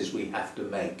compromises we have to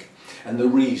make and the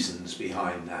reasons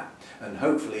behind that, and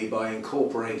hopefully by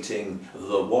incorporating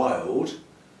the wild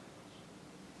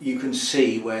you can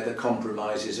see where the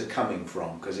compromises are coming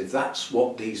from, because if that's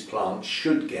what these plants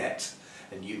should get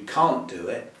and you can't do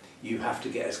it, you have to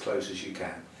get as close as you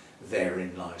can.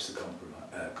 Therein lies the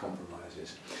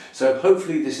compromises. So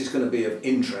hopefully this is going to be of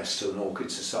interest to an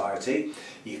Orchid Society.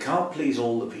 You can't please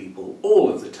all the people all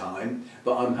of the time,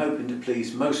 but I'm hoping to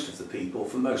please most of the people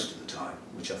for most of the time,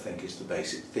 which I think is the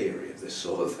basic theory of this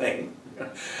sort of thing.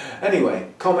 Anyway,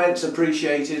 comments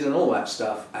appreciated and all that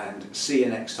stuff, and see you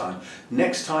next time.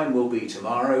 Next time will be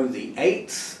tomorrow the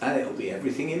 8th, and it'll be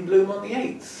everything in bloom on the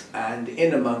 8th. And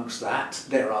in amongst that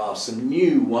there are some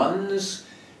new ones,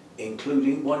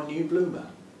 including one new bloomer,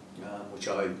 which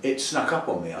it snuck up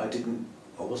on me. I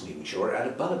wasn't even sure it had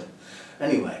a bud.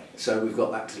 Anyway, so we've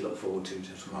got that to look forward to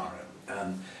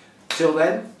tomorrow. Till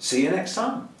then, see you next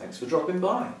time. Thanks for dropping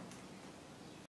by.